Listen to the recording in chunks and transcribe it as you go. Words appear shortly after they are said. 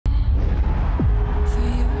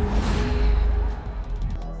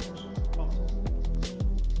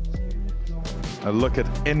A look at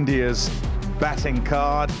India's batting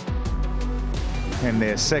card in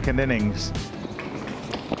their second innings.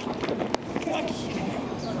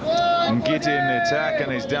 And Giti in the attack,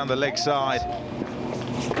 and he's down the leg side.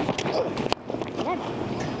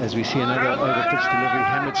 As we see another over-pitch delivery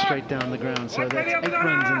hammered straight down the ground. So that's 8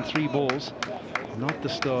 runs and 3 balls. Not the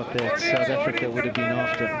start that South Africa would have been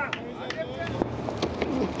after.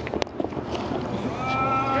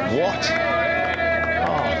 What?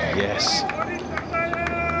 Oh, yes.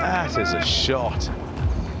 That is a shot.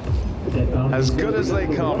 As good as they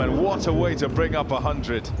come, and what a way to bring up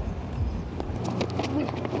 100.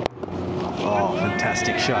 Oh,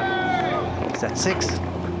 fantastic shot. Is that 6?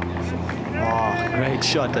 Oh, great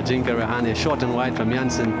shot, Ajinkya Rahane. Short and wide from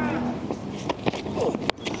Jansen.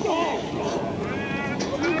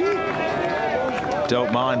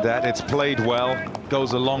 Don't mind that, it's played well,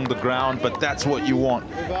 goes along the ground, but that's what you want.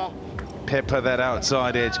 Pepper that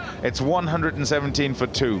outside edge. It's 117 for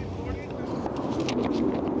 2.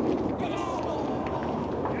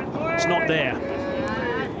 It's not there.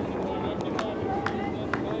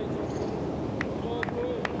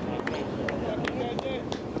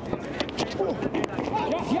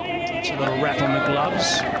 It's a little wrap on the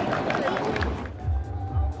gloves.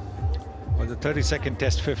 For the 32nd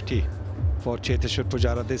Test 50 for Cheteshwar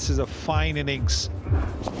Pujara. This is a fine innings.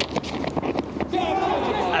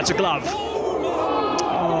 That's a glove.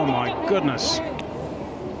 Oh my goodness.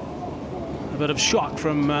 A bit of shock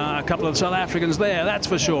from a couple of South Africans there, that's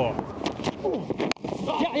for sure.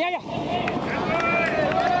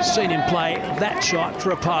 Seen him play that shot for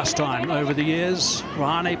a pastime over the years.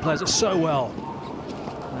 Rahane plays it so well.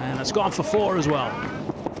 And it's gone for 4 as well.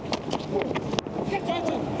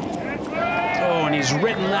 Oh, and he's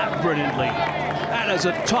ridden that brilliantly. That is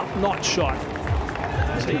a top-notch shot.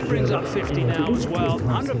 So he brings up 50 now as well.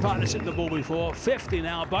 100 partners hit the ball before. 50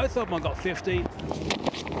 now. Both of them have got 50.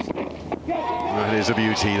 That is a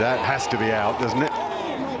beauty. That has to be out, doesn't it?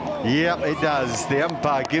 Yep, it does. The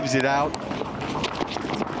umpire gives it out.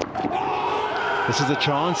 This is a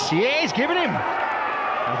chance. Yeah, he's given him.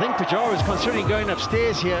 I think Pujara is considering going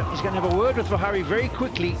upstairs here. He's going to have a word with Vihari very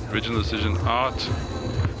quickly. Original decision out.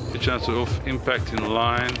 A chance of impact in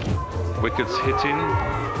line. Wickets hitting.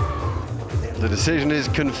 The decision is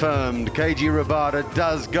confirmed. KG Rabada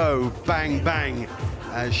does go bang bang,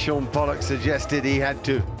 as Sean Pollock suggested he had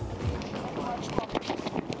to.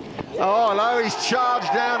 Oh no, he's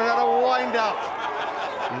charged down and had a wind up.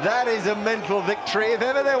 That is a mental victory if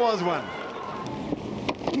ever there was one.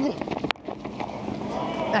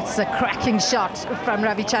 That's a cracking shot from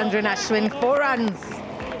Ravichandran Ashwin. 4 runs.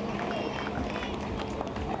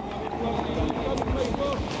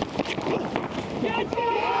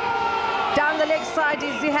 Down the leg side,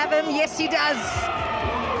 does he have him? Yes, he does.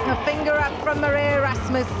 A finger up from Marais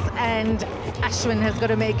Erasmus, and Ashwin has got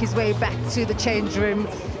to make his way back to the change room.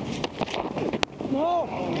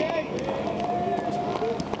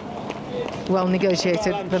 Well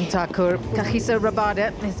negotiated from Thakur. Kagiso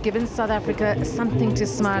Rabada has given South Africa something to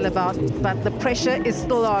smile about, but the pressure is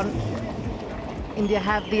still on. India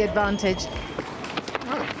have the advantage.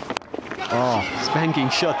 Oh, spanking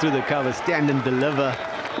shot through the covers. Stand and deliver.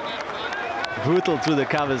 Brutal through the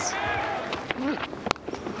covers.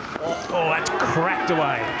 Oh, that's cracked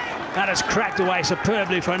away. That is cracked away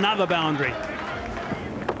superbly for another boundary.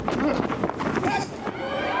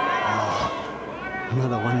 Oh,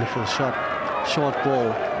 another wonderful shot. Short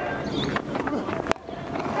ball.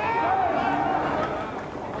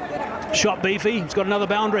 Shot beefy. He's got another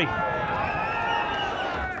boundary.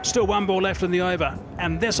 Still 1 ball left in the over.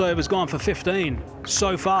 And this over's gone for 15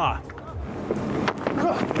 so far.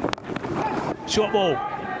 Short ball.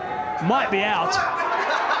 Might be out.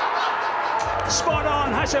 Spot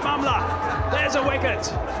on, Hashim Amla. There's a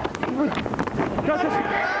wicket.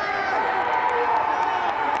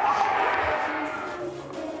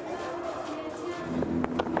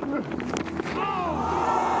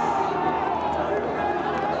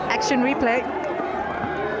 Action replay.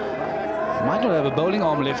 Might not have a bowling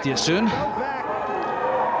arm left here soon.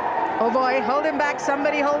 Oh boy, hold him back.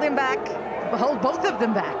 Somebody hold him back. Hold both of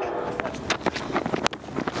them back.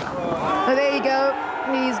 Oh, there you go.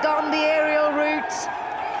 He's gone the aerial route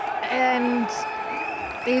and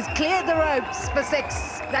he's cleared the ropes for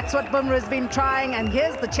 6. That's what Bumrah's been trying, and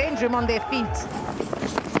here's the change room on their feet.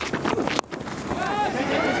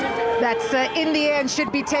 That's in the air and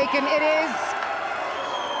should be taken. It is.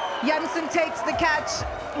 Jansen takes the catch,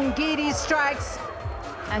 Ngidi strikes,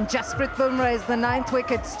 and Jasprit Bumrah is the 9th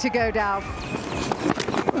wicket to go down.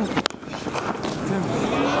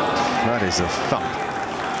 That is a thump.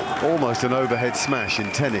 Almost an overhead smash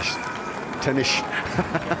in tennis.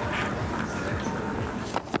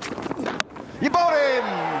 got him!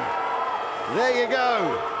 There you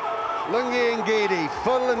go. Lungi Ngidi,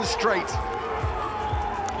 full and straight.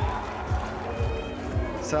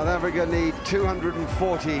 South Africa need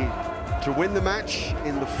 240 to win the match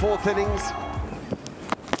in the 4th innings.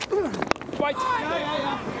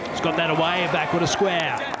 He's got that away, back with a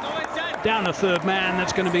square. Down the 3rd man,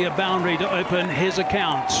 that's going to be a boundary to open his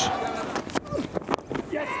account.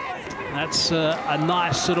 That's a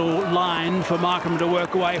nice little line for Markham to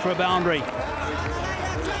work away for a boundary.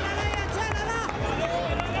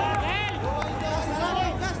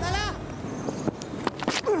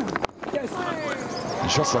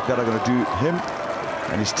 Shots like that are going to do him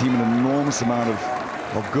and his team an enormous amount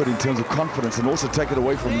of good in terms of confidence, and also take it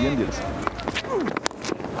away from the Indians.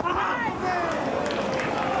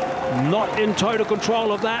 Not in total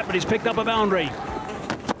control of that, but he's picked up a boundary.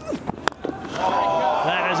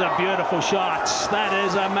 That is a beautiful shot. That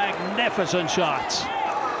is a magnificent shot.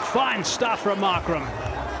 Fine stuff from Markram.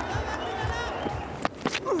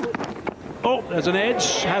 Oh, there's an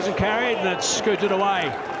edge. Hasn't carried, and it's scooted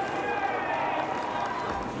away.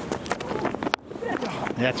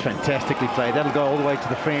 That's fantastically played. That'll go all the way to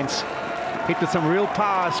the fence. Hit with some real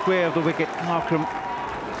power, square of the wicket. Markram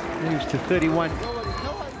moves to 31.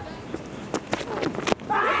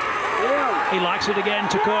 He likes it again,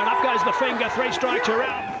 Takur, and up goes the finger. 3 strikes, you're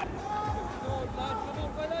out.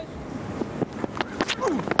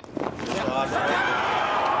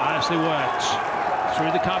 Nicely worked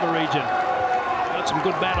through the cover region. Got some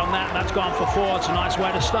good bat on that, and that's gone for 4. It's a nice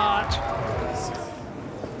way to start.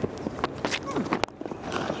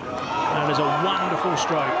 That is a wonderful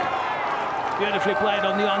stroke. Beautifully played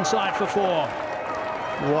on the onside for 4.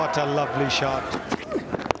 What a lovely shot.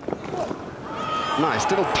 Nice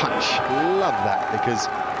little punch. Love that, because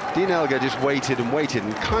Dean Elgar just waited and waited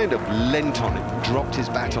and kind of leant on it, dropped his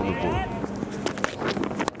bat on the ball.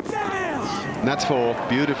 And that's 4.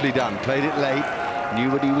 Beautifully done. Played it late,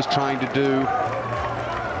 knew what he was trying to do.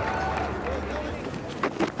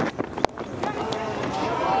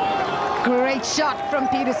 Great shot from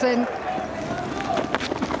Peterson.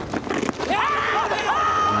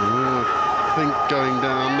 I think going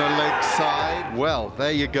down the leg side. Well,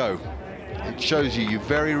 there you go. It shows you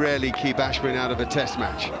very rarely keep Ashwin out of a test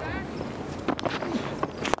match.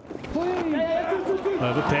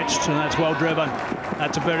 Over pitched, and that's well driven.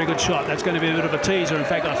 That's a very good shot. That's going to be a bit of a teaser. In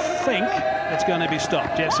fact, I think it's going to be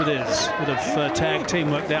stopped. Yes, it is. Bit of tag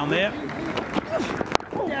teamwork down there.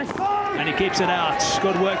 And he keeps it out.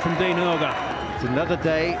 Good work from Dean Elgar. It's another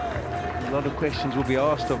day. A lot of questions will be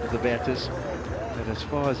asked of the batters. But as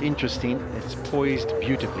far as interesting, it's poised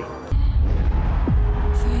beautifully.